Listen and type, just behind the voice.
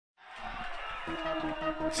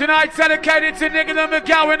Tonight dedicated to Nicola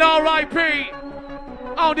McGowan, R.I.P.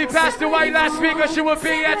 Only passed away last week, or she will be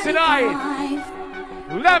here tonight.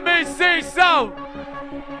 Let me see some.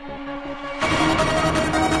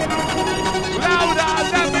 Louder,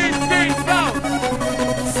 let me see some.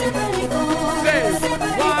 2,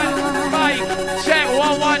 1, mic, check,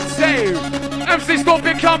 1, 1, 2. MC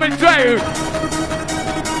Stompin coming through.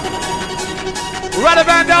 Right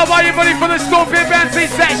about now, are you ready for the Stompin Fancy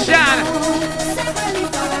section?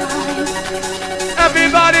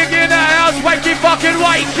 Everybody in the house, wakey fucking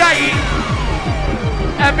wakey.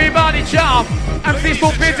 Everybody jump. MC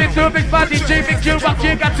Stompin's into a big party, Jimmy Q,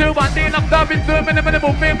 Bucky, got 2, 1, then I'm dubbing through a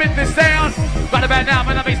minimal film with the sound. Right about now,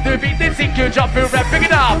 my name is Doobie, this CQ, jump through rap, pick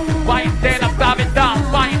it up. Right then I'm dubbing down,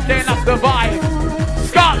 right then up the vibe.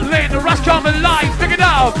 Scotland, the rush come alive, pick it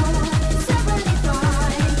up.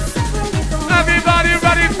 Everybody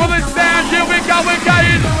ready for the sound, here we go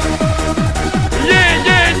again. Yeah,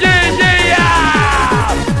 yeah, yeah, yeah, yeah.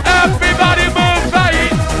 Everybody move, baby.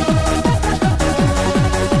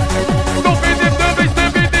 Stompin if Doobie,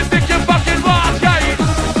 this thing you fucking rock, eh?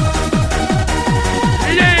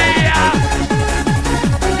 Yeah.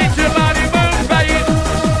 Get your body move, baby.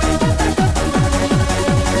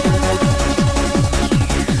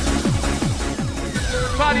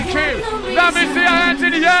 Party crew, let me see your hands in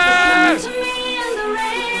the air.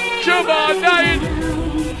 Come on, Dave.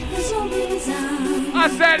 I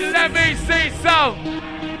said, let me see some.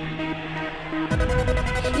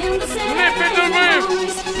 Lip in the room.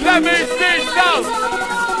 Let me see some.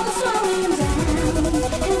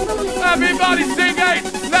 Everybody sing it.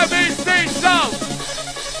 Let me see some.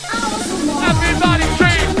 Everybody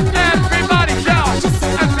scream. Everybody shout.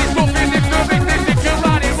 And this will be the moving thing that you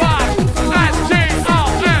body rock.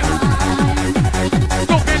 S-T-O-M.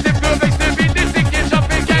 Stompin the moving to be this thing you jump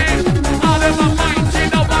again. All in my mind, you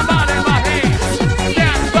know I'm out in my head.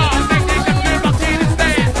 Dance bar, make the PJ Makina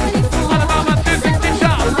stand. All about my physics to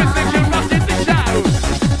show. Listen, you rockin' the show.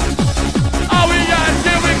 Oh yes,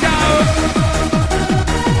 here we go.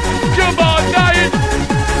 Come on, Dave.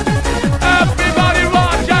 Everybody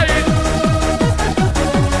rock it.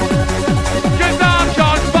 Cause I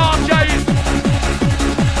can't spark it.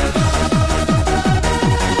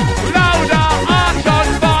 Louder, I can't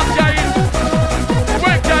spark it.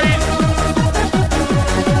 Wicked.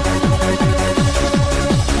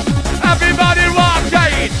 Everybody rock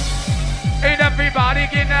it. Ain't everybody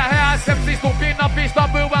in the house? MC Stompin up, it's not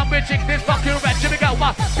blue and with chicks, this fucking red. Here we go,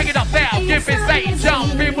 pick it up now, give it a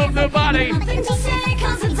jump, in with the body.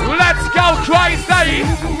 Let's go crazy.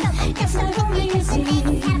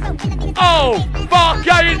 Oh, fuck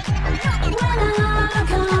it.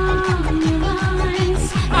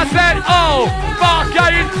 I said, oh, fuck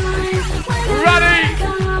it. Ready?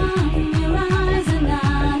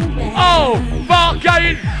 Oh, fuck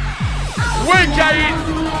it. Wicked.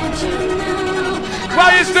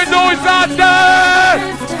 Raise the noise out there.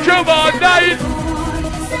 Come on, Dave.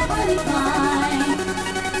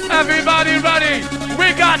 Everybody ready?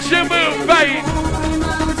 We got you move, babe.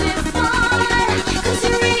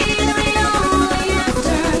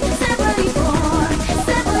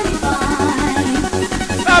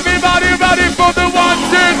 Everybody ready for the 1,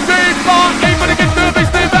 2, 3, 4. Everybody get moving,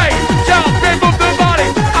 stay back. Jump and move the body.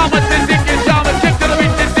 I'm a sing it down, a kick to the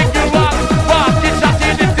beat, this thing you rock. Walk it, shot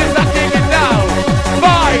it, this is not kicking down.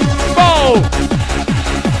 5, 4.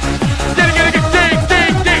 Get it, ding,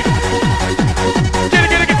 ding, ding. Get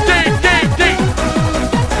it, ding, ding, ding.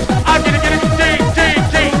 I'm gonna get it, ding, ding,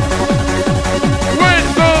 ding.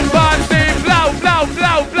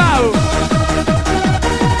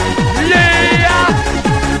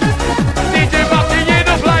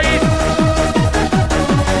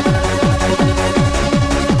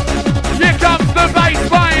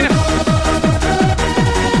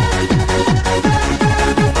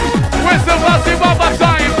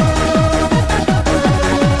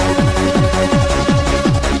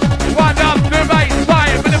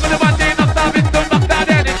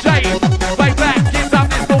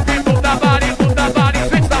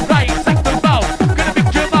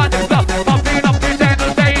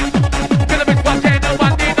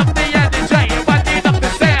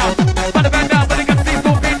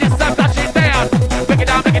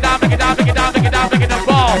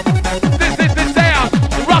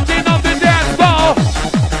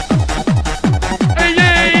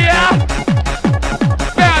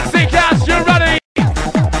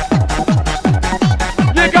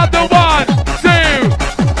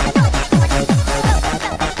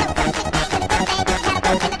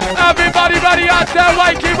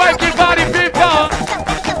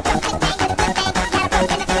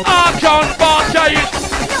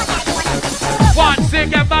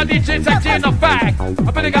 Big and my DJ takes in the fact.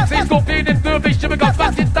 I better get things Stompin in the beach. We got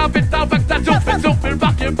back it down, back that jumping,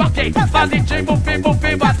 Bucky. My DJ moving,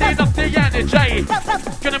 winding up the energy.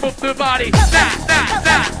 Gonna move the body, nah,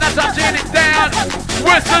 touching it down.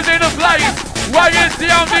 Whistles in the place. Why is the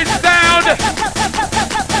only sound?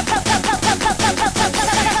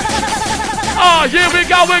 Oh, here we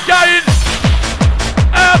go again.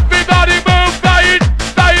 Everybody move, bait.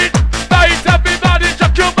 Everybody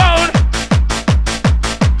just come on.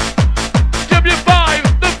 Give me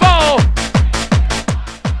 5, the ball.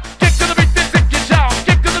 Kick to the beat, this is your job.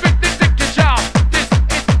 Kick to the beat, this is your job. This is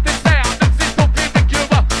the sound. This is Stompin the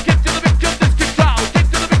Cuba. Kick to the beat, this control. Kick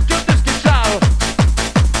to the beat, this control.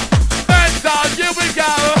 And so here we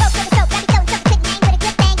go.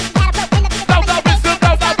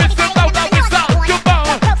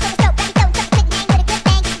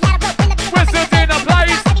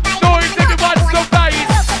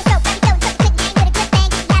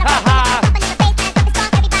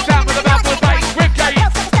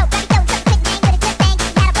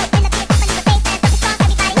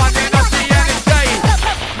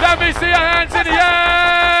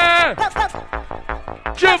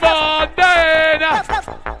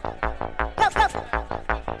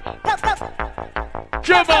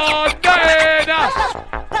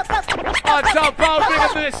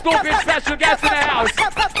 Stompin special guest in the house.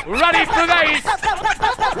 Ready for these?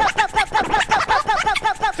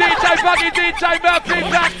 DJ Bucky, DJ Murphy,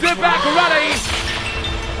 back to back, ready?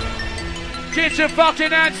 Get your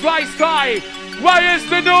fucking hands right sky. Where is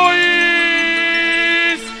the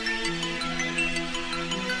noise?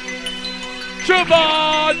 Come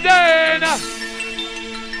on then.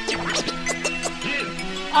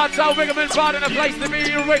 I tell Wiggerman finding a place to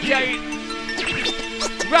be wicked.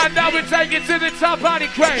 Right now we take it to the top party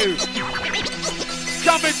crew.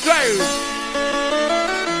 Coming through.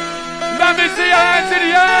 Let me see your hands in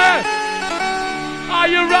the air. Are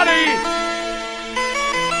you ready?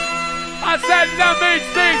 I said let me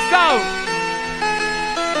see so.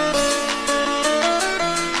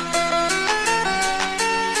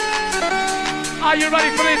 Are you ready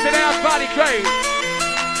for this in the house party crew?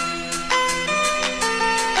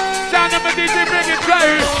 Sound of a DJ bring it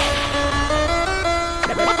through.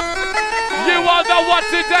 You all know what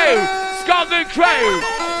to do, Scotland crew.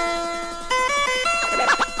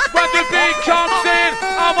 When the beat comes in,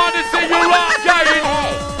 I want to see you rocking.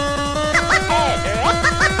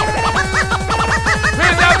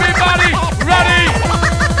 Is everybody ready?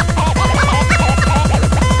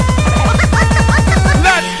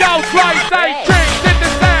 Let's go crazy. Kicks in the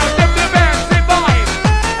sound of the bouncing vibe.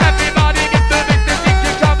 Everybody get the mix and think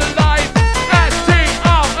you come alive.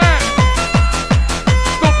 S-T-O-N.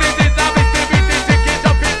 Stompin is the mix, the beat is ticking,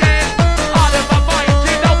 jumping in. Out of my mind,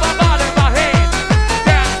 she's over, out of my head.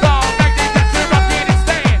 Dance floor, make the dance, we're rocking and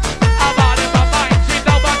stand. I'm out of my mind, she's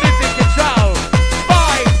over, this in control.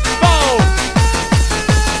 5, 4.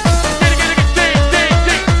 Get it, ding.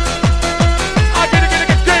 I get it,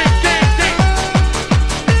 ding.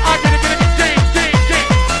 I get it, ding.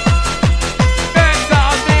 Dance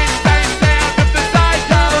on this same sound of the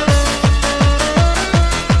cycle.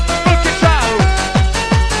 Full control.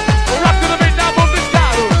 Rock to the beat, now move this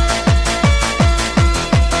down.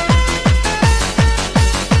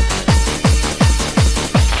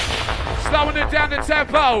 Slowing it down the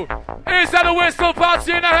tempo. Is that a whistle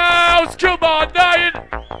party in the house? Come on, Nate.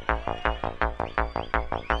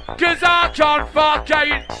 Cause I can't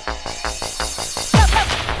fucking.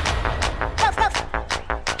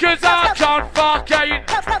 Cause I can't fucking.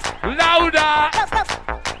 Louder.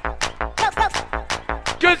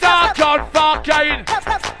 Cause I can't fucking.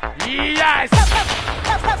 Yes.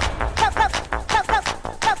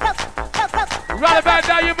 Right about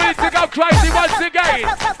now, you need to go crazy once again.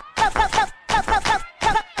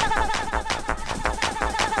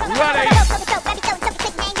 Ready?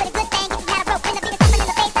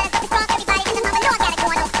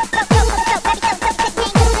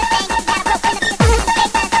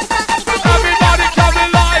 Everybody come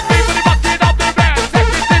alive, people are rocking up the band, take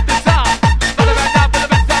this in the top. For the band down, for the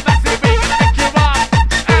best time, let's see we gonna make you up.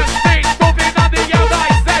 And sing, moving on the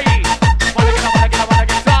outside. Wanna get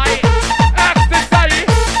tight. Ecstasy,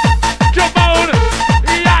 come on,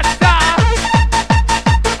 yes sir.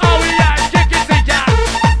 Oh yeah, kick it to ya.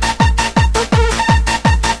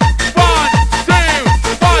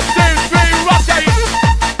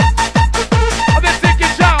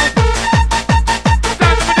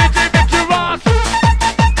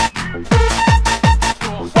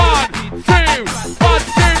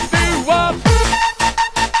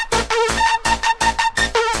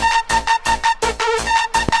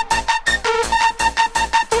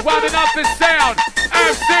 Winding up the sound.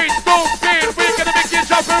 MC Stompin, we're gonna make you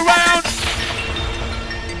jump around.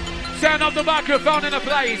 Turn up the microphone in a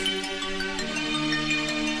place.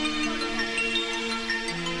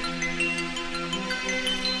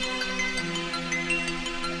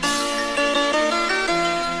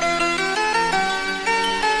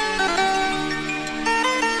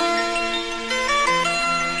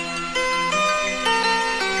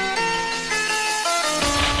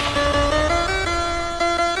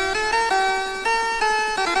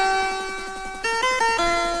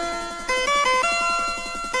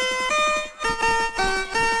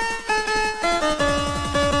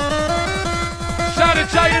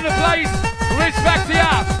 In the place, respect to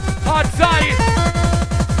ya, I'd say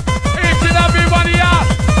each and every one of ya.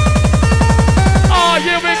 Oh,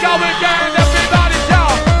 here we go again, everybody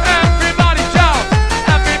jump, everybody jump,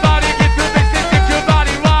 everybody get to the mix, get your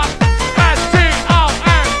body rock.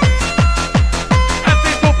 S-T-O-N MC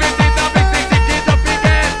Stompin, get up and get up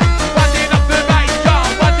again. Winding up the bass, jump,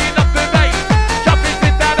 winding up the bass. Jumping,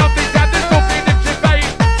 sit down up the sound, there's Stompin in your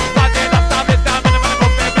face. Winding up, stop it down, and I'm gonna go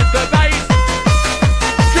back the bass.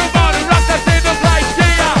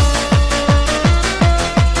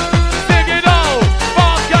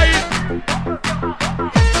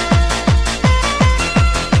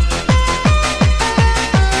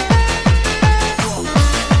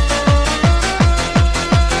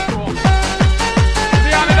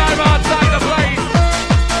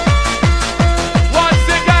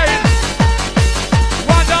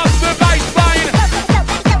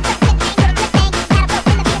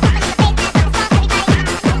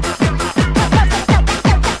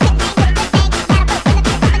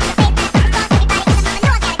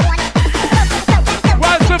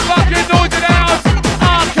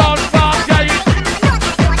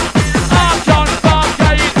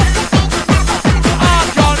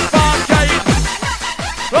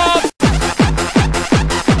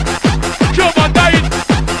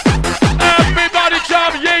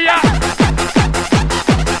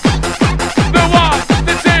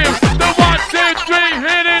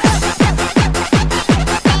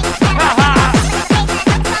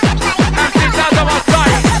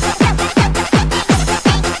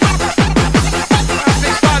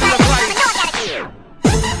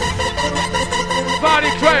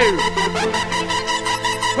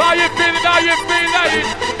 How you feeling? How you feeling?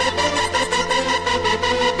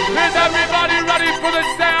 Is everybody ready for the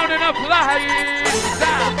sound and a place?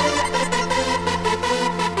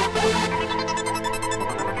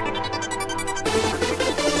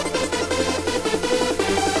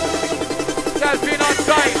 That's been on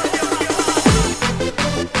site.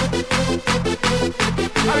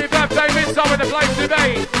 Happy birthday, Miss Summer, the place to be.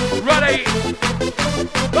 Ready?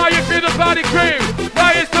 How you feel the party crew?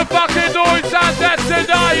 Raise the fucking noise and that's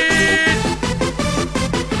tonight.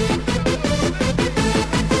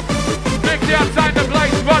 Mickey outside the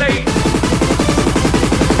place, ready?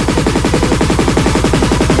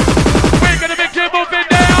 We're gonna make you moving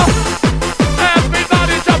now.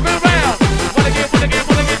 Everybody jump around. Wanna get fire,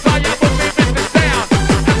 moving with the sound.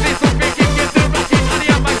 And this will make you get the rocking on the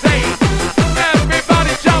other side.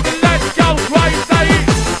 Everybody jump, let's go crazy.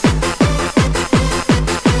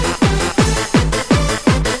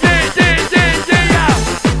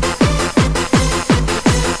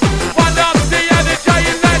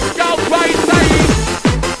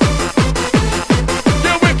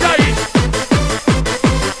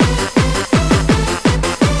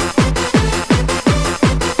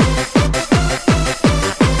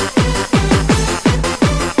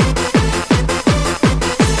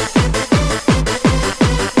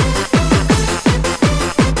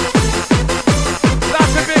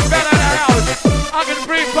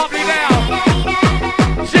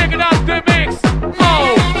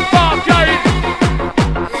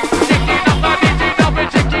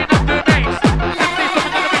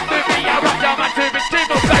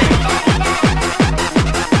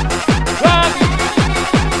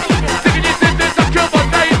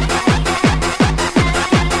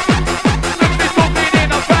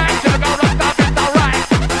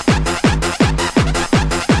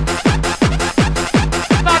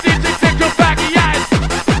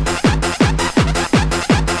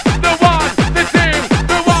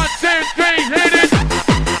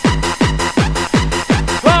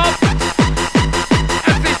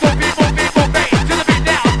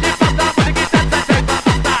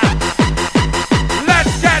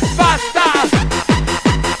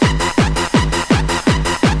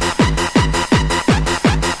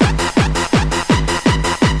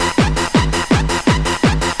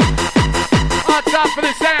 For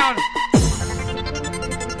the sound.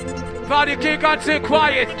 Party kick on too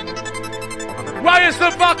quiet. Why is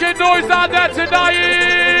the fucking noise out there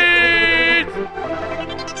tonight?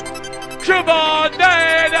 Come on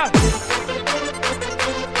then!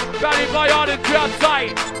 Danny Bayard and John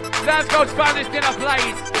Tight. Let's go Spanish dinner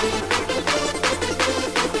plate.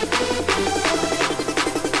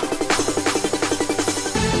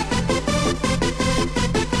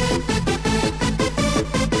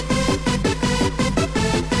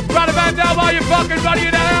 Run a man down while you're fucking running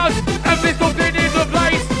in the house. And please don't do need the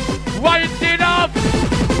place. Why you did up?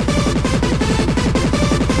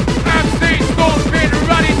 MC Stompin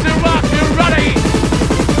ready to rock, you ready?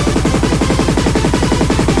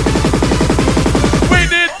 We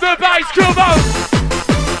need the bass, come on!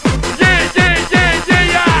 Yeah, yeah, yeah, yeah,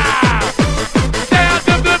 yeah! Sound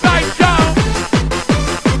of the bass, go!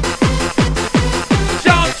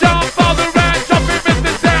 Jump, jump all around, jumping with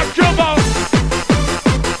the sound, come on!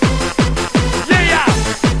 Yeah, yeah!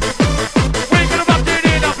 We're gonna rock it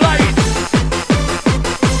in a place!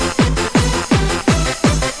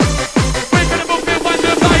 We're gonna move it when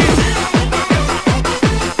the bass!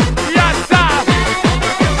 Yes, sir!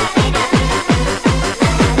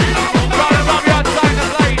 Right above you outside the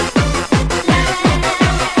place!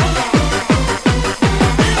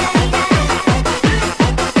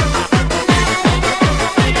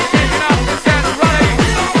 Kicking up the sound, ready!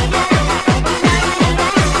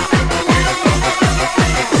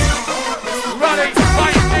 Ready,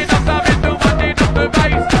 fighting up the middle, running up the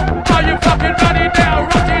bass. Are you fucking ready now?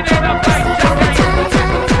 Rocking in a place, Jackie.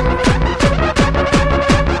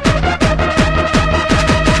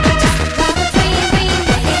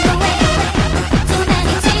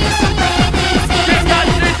 Kick that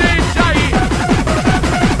shit, DJ.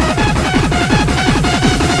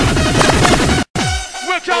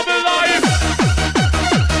 We're coming live.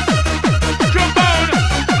 Come on.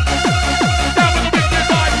 Down with the wicked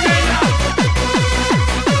vibe, yeah.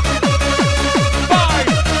 5,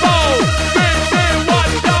 4, 3, 2,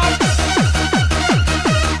 1, jump.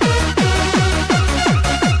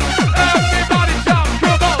 Everybody jump,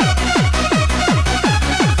 come on.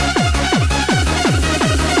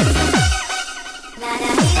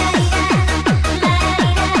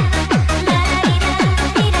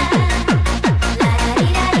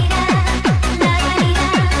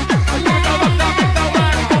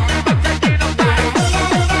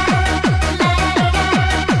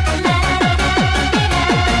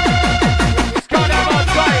 It's gone out on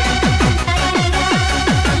right.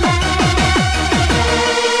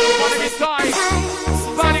 Wanna be tight.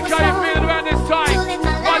 Funny, can you feel it around this time?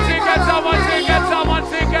 Once again, once again,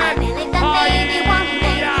 once again.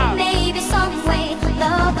 Yeah.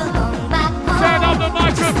 Turn on the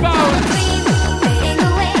microphone.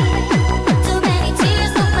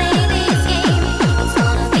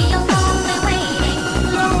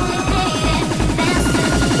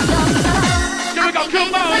 Here we go,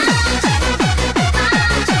 come on.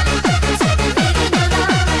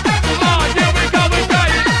 Oh, here we go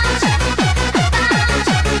again.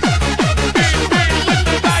 Beat with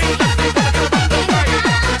the bass.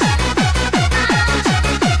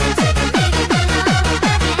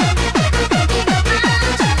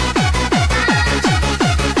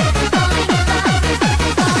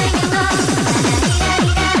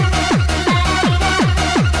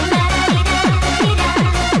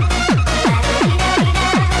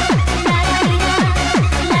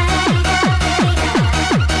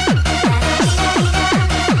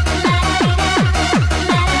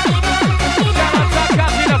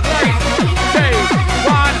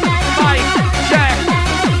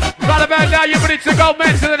 Now you're ready to go,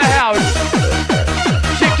 men to the house.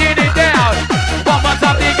 Kicking it down. One more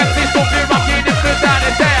time, you can see Stompin rocking it from down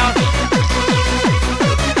and down.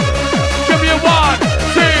 Give me a 1,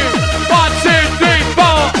 2, 1, 2, 3,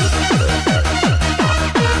 4.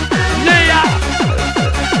 Yeah.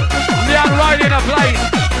 Leon right in a place.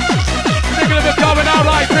 Thinking of it going out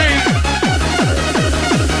like this.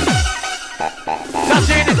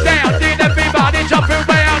 Touching it down, did everybody jumping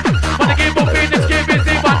around. Wanna give up in this give is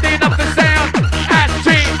it winding up the sound.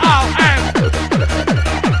 S-T-O-M.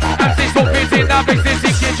 MC Stompin's in the bass, this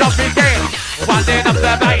he can jump again. Winding up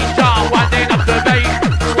the bass, John, winding up the bass.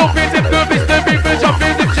 Stompin's in the bass, the people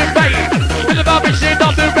jumping in your face. With the vibration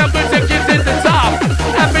of the rappers, it gives it the top.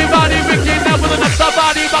 Everybody wicked now with enough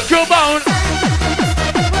somebody, but come on.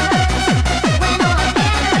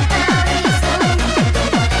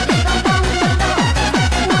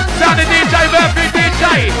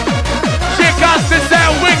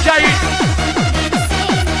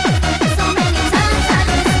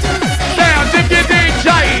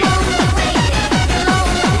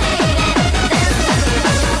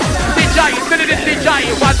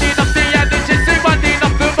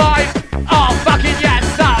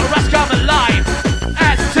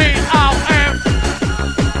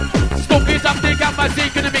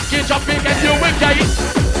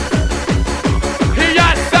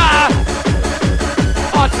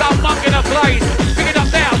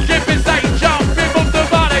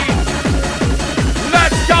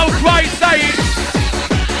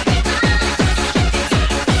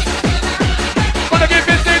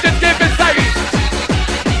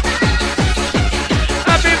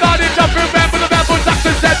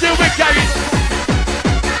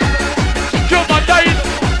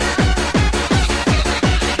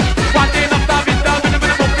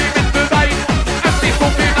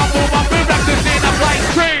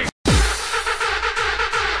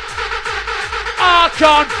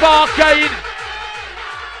 can't fucking.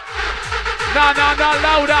 No,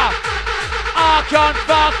 louder. I can't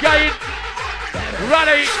fucking.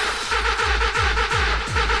 Ready.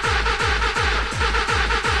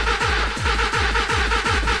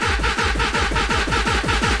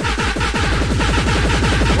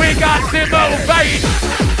 We got to motivate.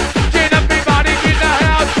 Get everybody in the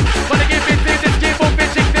house. Wanna give me this, keep on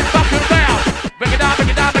bitching this fucking round. Break it down, break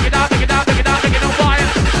it down, break it down, break it down, break it down, break it on fire.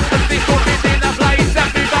 Let's see who's in the place.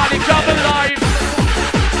 Everybody come alive.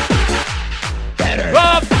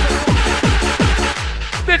 Up.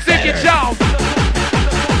 This is control.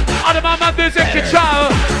 All the mama, this is control.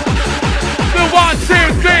 The 1,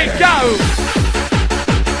 2, 3, go.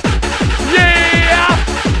 Yeah.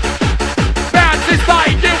 Bounce this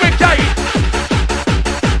like you and Kate.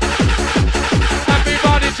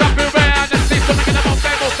 Everybody jump around and see something in the most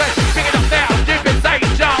famous thing. Pick it up now, give it say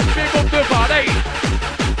jump, big up the body.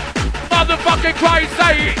 Motherfucking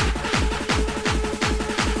crazy.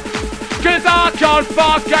 Cause I can't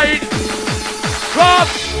fucking drop.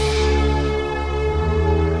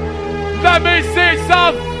 Let me see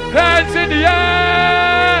some hands in the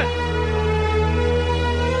air.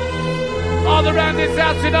 All around this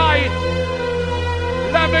house tonight.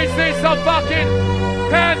 Let me see some fucking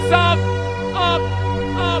hands up, up,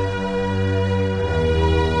 up.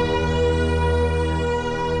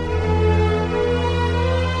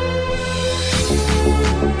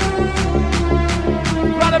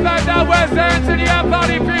 Right about now, where's the hands in the air,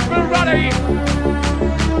 party people ready?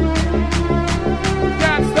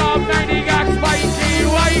 Can't stop maniacs, wakey,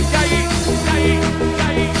 wakey,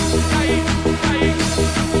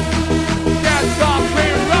 can't stop,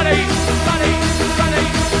 we're ready, ready, ready.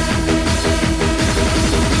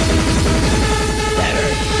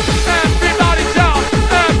 Everybody jump,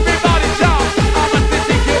 everybody jump. I'm a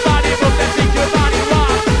think your body, but then think your body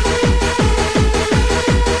rock.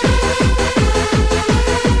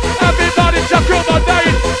 Everybody jump, come on,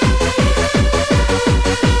 Dave.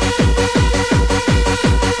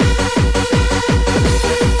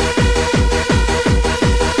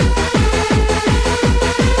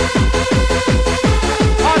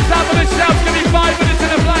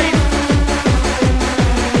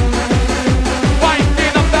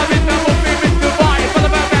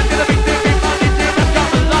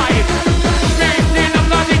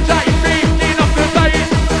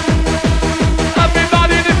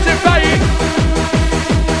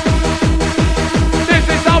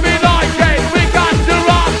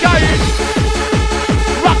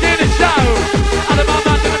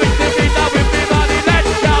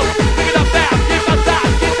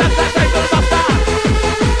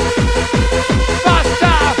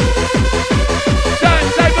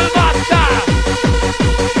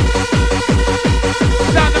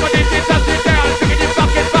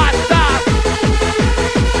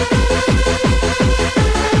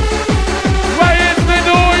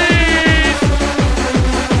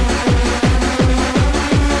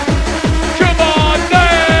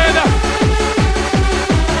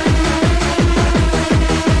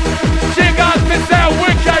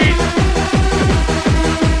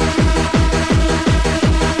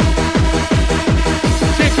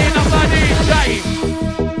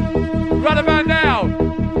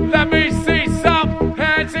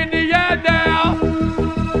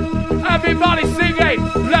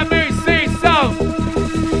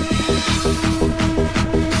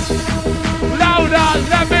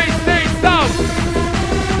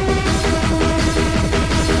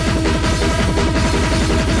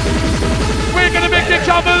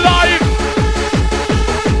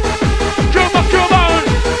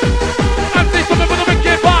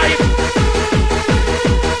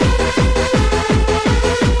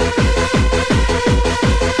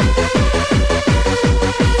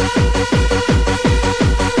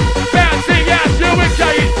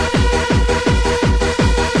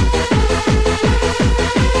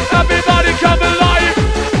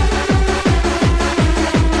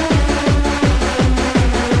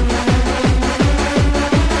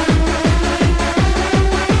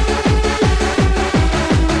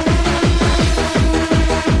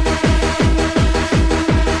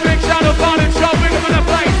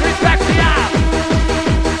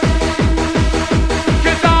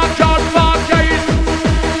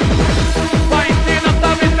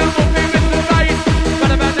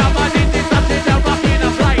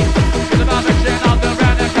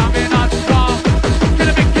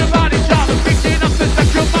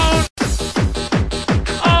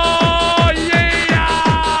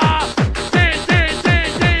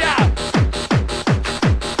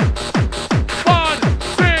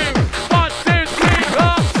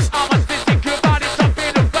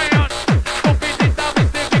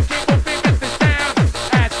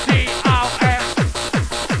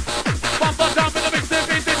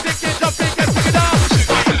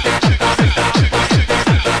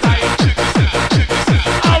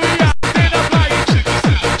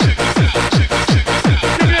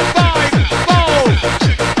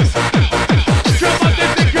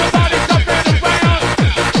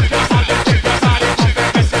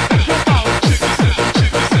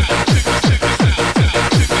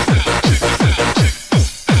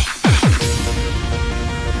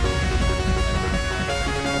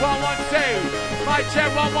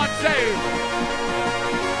 say.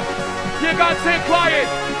 You got to sit quiet.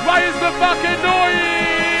 Raise the fucking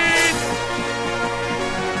noise.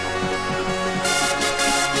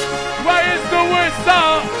 Raise the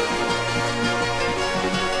whistle.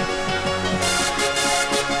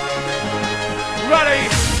 Ready.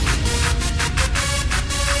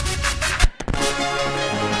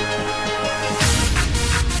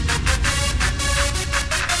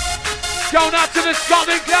 Going up to the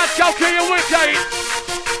Scotland Glasgow Kia Woodgate.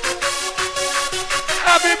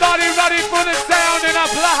 Everybody ready for the sound in a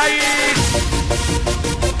place.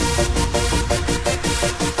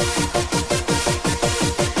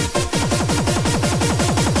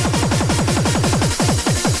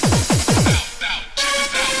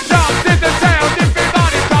 Jump in the sound,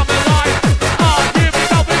 everybody come alive. Oh, here we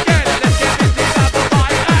go again. Let's get this thing up a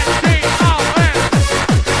fight. S-T-O-N.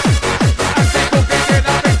 As they go begin,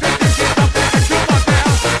 I make this shit up and do my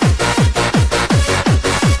best.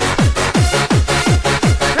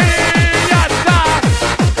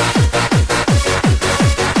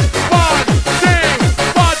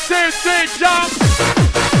 Jump!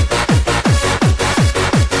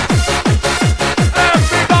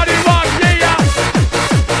 Everybody rock, yeah!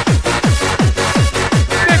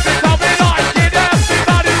 This is how we like it,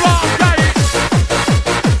 everybody rock, yeah!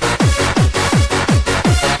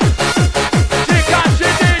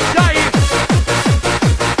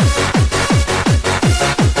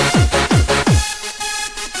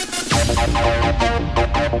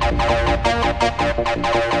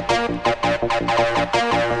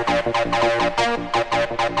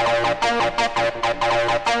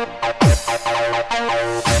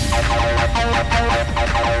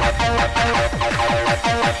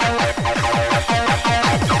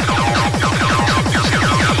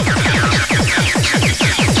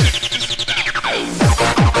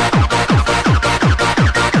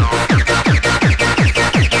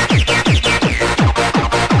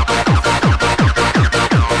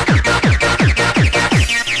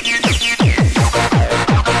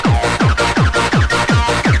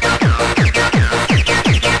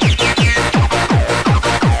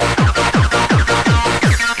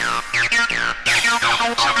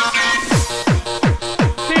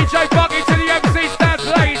 Chica, PJ Bucky to the MC stand,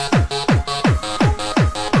 please.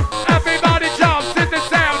 Everybody jumps in the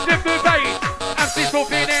sound, lift the bass. MC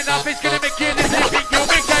Stompin in up, it's gonna make it this epic, you'll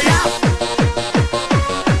make it.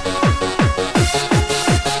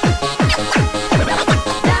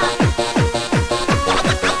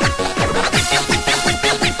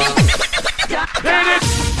 Hit it!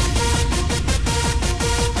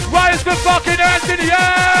 Raise the fucking hands in the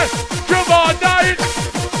air! Come on, Nate!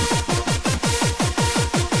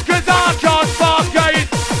 Cause I can't fuck it!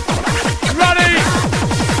 Ready!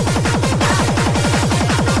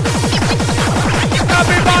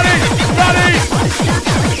 Everybody, ready!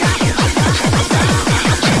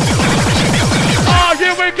 Oh,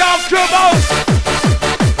 here we go, come on!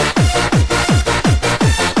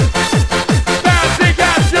 Dancing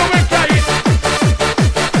as you engage!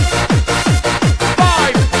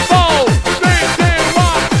 5, 4, 3, 2,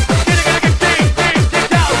 1. Get it,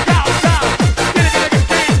 go, go, go. Get it,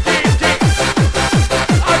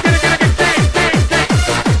 I'm gonna get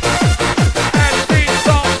and see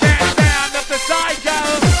some dance down up the side go.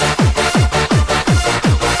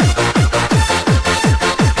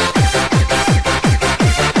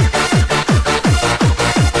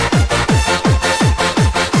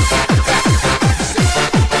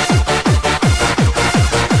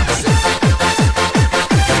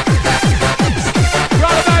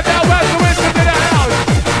 Right about now, where's the wisdom in the house?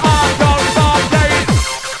 I'm gonna fuck it.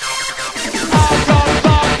 I'm gonna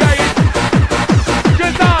fuck it.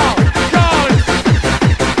 Cause I'm gone.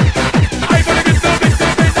 I'm gonna get something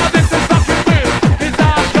stupid. Now this is fucking weird. Cause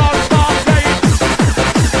I'm gonna fuck it.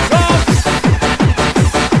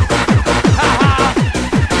 Ha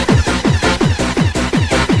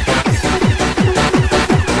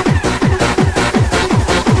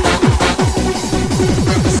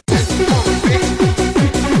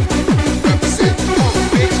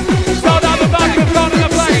Start out the microphone and the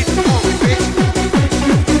plate.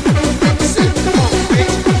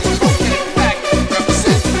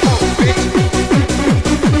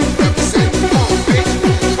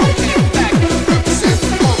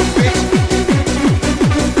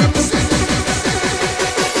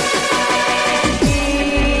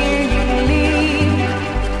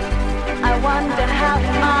 I wonder how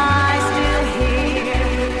am I still here?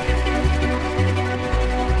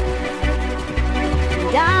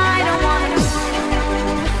 And I don't want to lose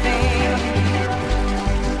a thing.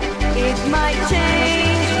 It might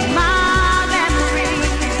change my memory.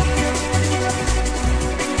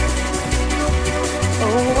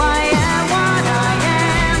 Oh,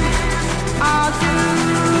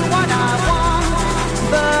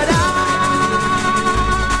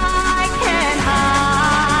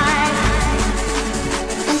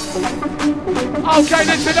 Okay,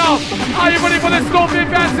 listen up. Are you ready for the Stompin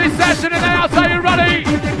fancy session in the house? Are you ready?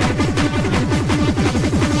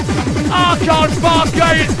 Archon,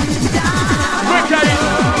 Bucky, Bucky.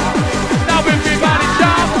 Now everybody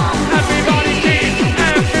jump, everybody keep,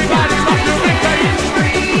 everybody rock the wicked.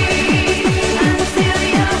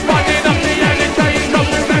 Running up the energy,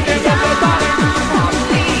 jumping back and rock the body.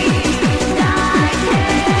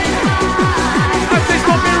 And this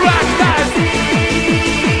will be rock dance.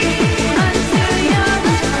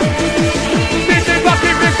 DJ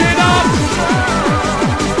Bucky, pick it up.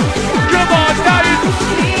 Come on, guys.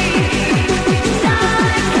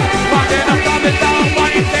 Running up, down,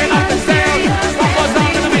 running up the sound. One more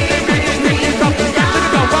time, gonna make them big, sticky, up the rest of the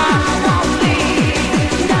go on.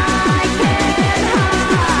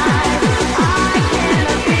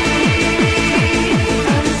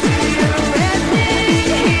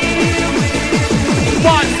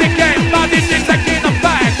 Once again, my DJ's taking the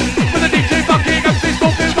back. With the DJ Bucky, I'm still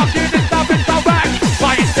Stompin, Bucky, this time it's our back.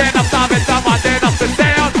 Right, stand up, down, running up the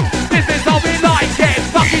sound. This is how we like it.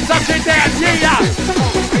 Bucky touching down, yeah.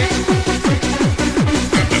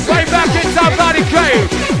 Way back in somebody crave.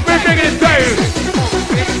 We're bringing it through.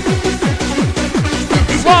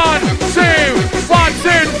 1, 2, 1,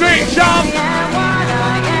 2, 3, jump.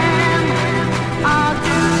 I'll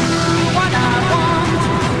do what I want,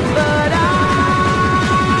 but I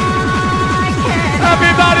can't.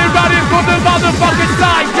 Everybody ready for the motherfucking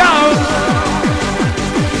psycho?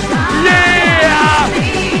 Yeah!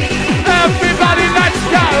 Everybody, let's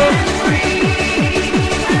go!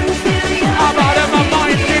 I'm out of my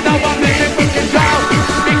mind, you know I'm living with you down.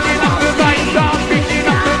 Picking up the right job, picking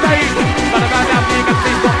up the name. But about that being a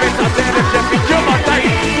piece of it, I said it should be your day.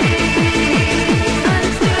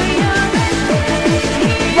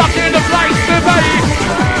 Rocking the place to be.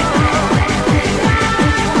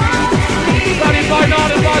 Bloody fine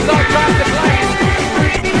artists, I craft the place.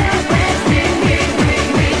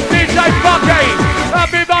 DJ Bucky,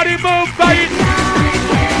 everybody move, babe.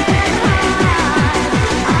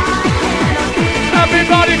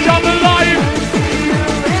 Everybody come alive.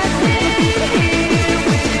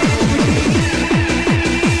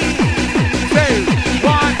 2,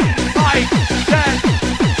 1, 5, 10.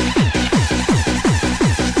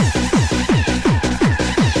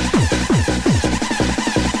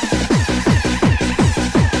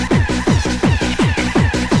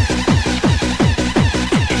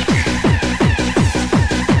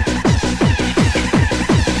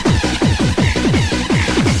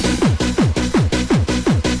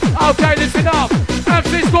 Okay, listen up.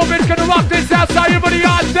 MC Stompin's gonna rock this house. Everybody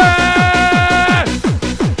out there?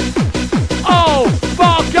 Oh,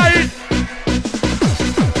 Bucky.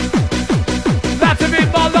 That's a bit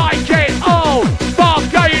more like it. Oh,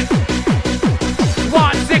 Bucky.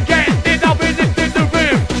 Once again, in up in the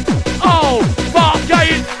room. Oh,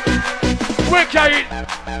 Bucky. Wicked.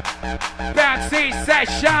 Bouncy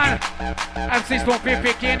session. MC Stompin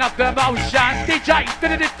picking up the motion. DJ,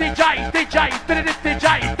 DJ, DJ,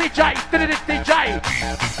 DJ,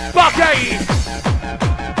 Bucky.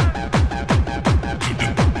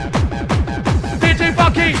 DJ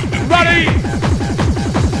Bucky, ready.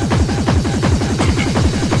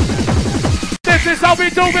 This is how we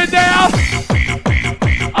do it now.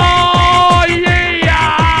 Oh yeah,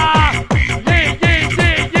 yeah, yeah,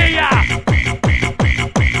 yeah, yeah.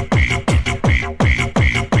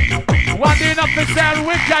 Winding up the sound,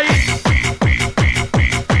 wicked.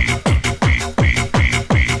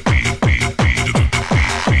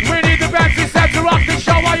 To rock the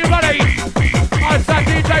show, are you ready? I said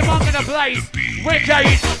DJ Monk in the place.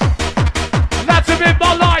 Wicked. That's a bit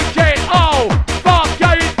more like it. Oh,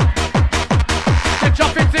 Bucky. The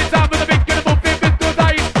jump into town with a big good moving with the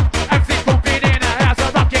bass. MC's moving in the house,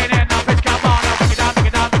 rocking in the bitch. Come on, bring it down, bring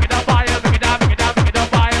it down, bring it down, fire, bring it down, bring it down, bring it down,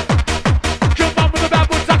 fire. Come on with the bad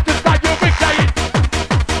boys, tuck the style, you're wicked.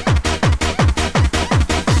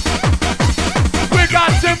 We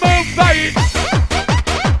got to move, babe.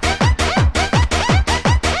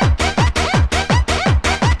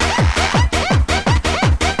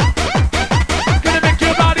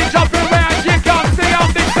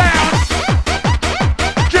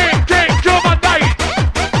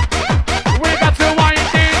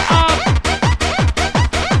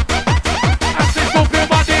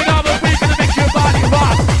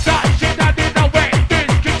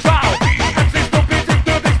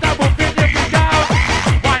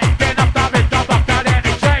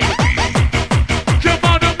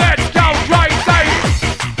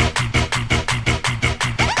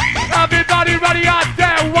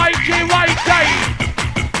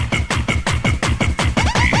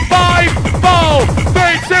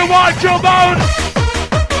 Come on!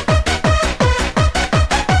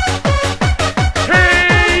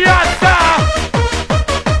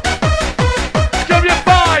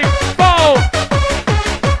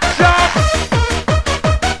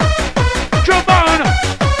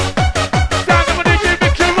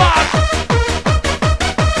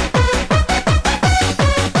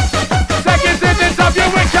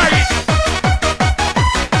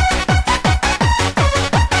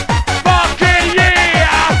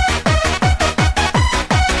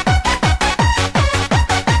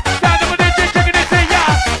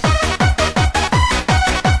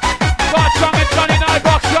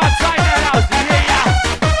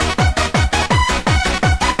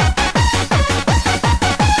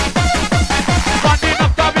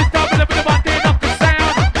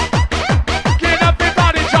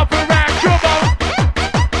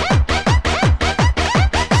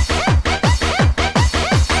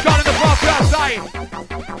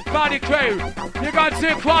 party crew. You're going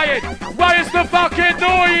too quiet. Where is the fucking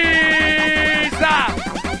noise?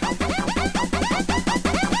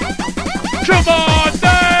 Come on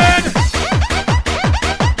then!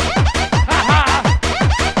 Ha-ha!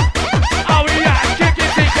 Oh yeah, kick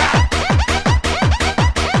it, teacher!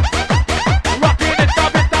 Rocking it,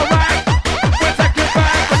 dubbing the rag. We'll take it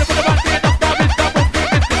back. When the band in the stop is double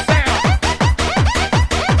fingers the sound.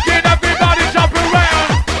 Get everybody jump around.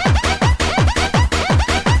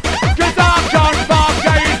 Cause I'm John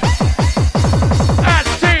Bargate.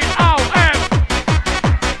 S-T-O-M.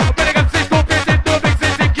 I'm gonna go see Stompin in the mix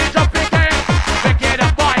and keep jumping in. Make it a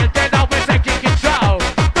fire, then I'll be taking control.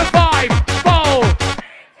 The 5, 4,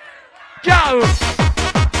 go!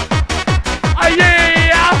 Oh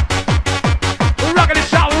yeah! Rock the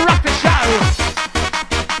show, rock the show!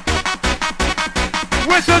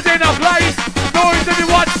 Whistles in a place, noise if you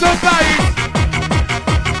want some bass.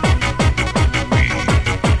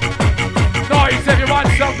 Noise if you want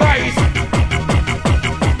some bass.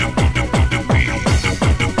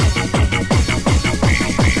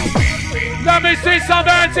 Let me see some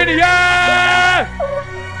hands in the air!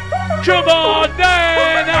 Come on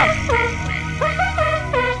then!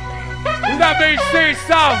 Let me see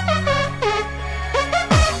some!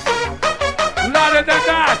 Louder than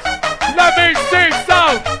that! Let me see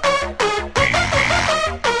some!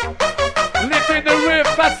 Lifting the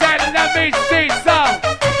roof, I said, let me see some!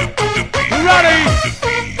 Ready?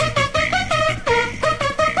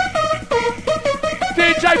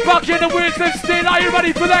 DJ Bucky and the Wisdom Steel, are you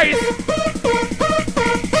ready for this?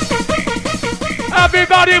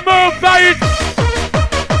 Everybody move, mate!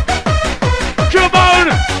 Come on!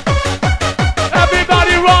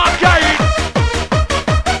 Everybody rock it!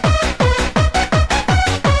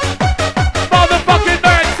 Motherfucking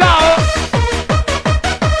man's out!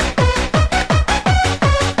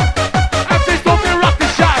 MC Stompin, rock the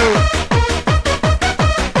show!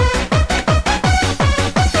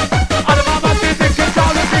 All the mamas is in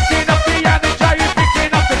control, picking up the energy,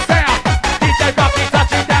 picking up the sound. DJ Bucky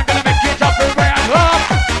touching down, gonna make it jump around. Up!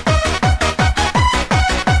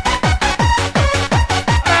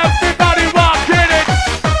 Everybody rocking it!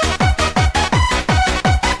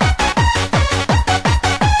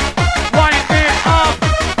 Wind it up!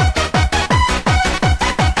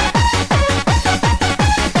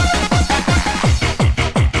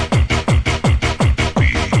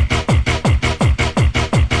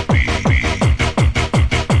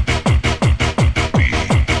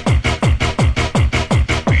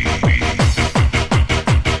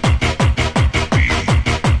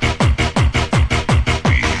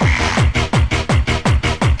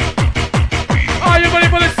 Are you ready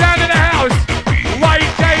for the sound in the house?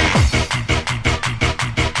 White gate.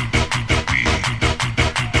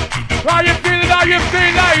 Are you feeling? Are you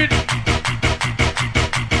feeling?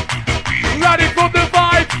 Ready for the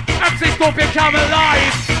vibe? MC Stompin, come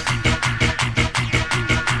alive.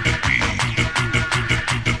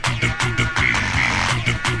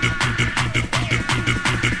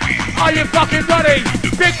 Are you fucking ready?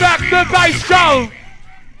 Big back the bass show.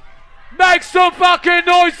 Make some fucking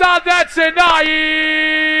noise out there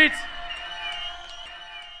tonight!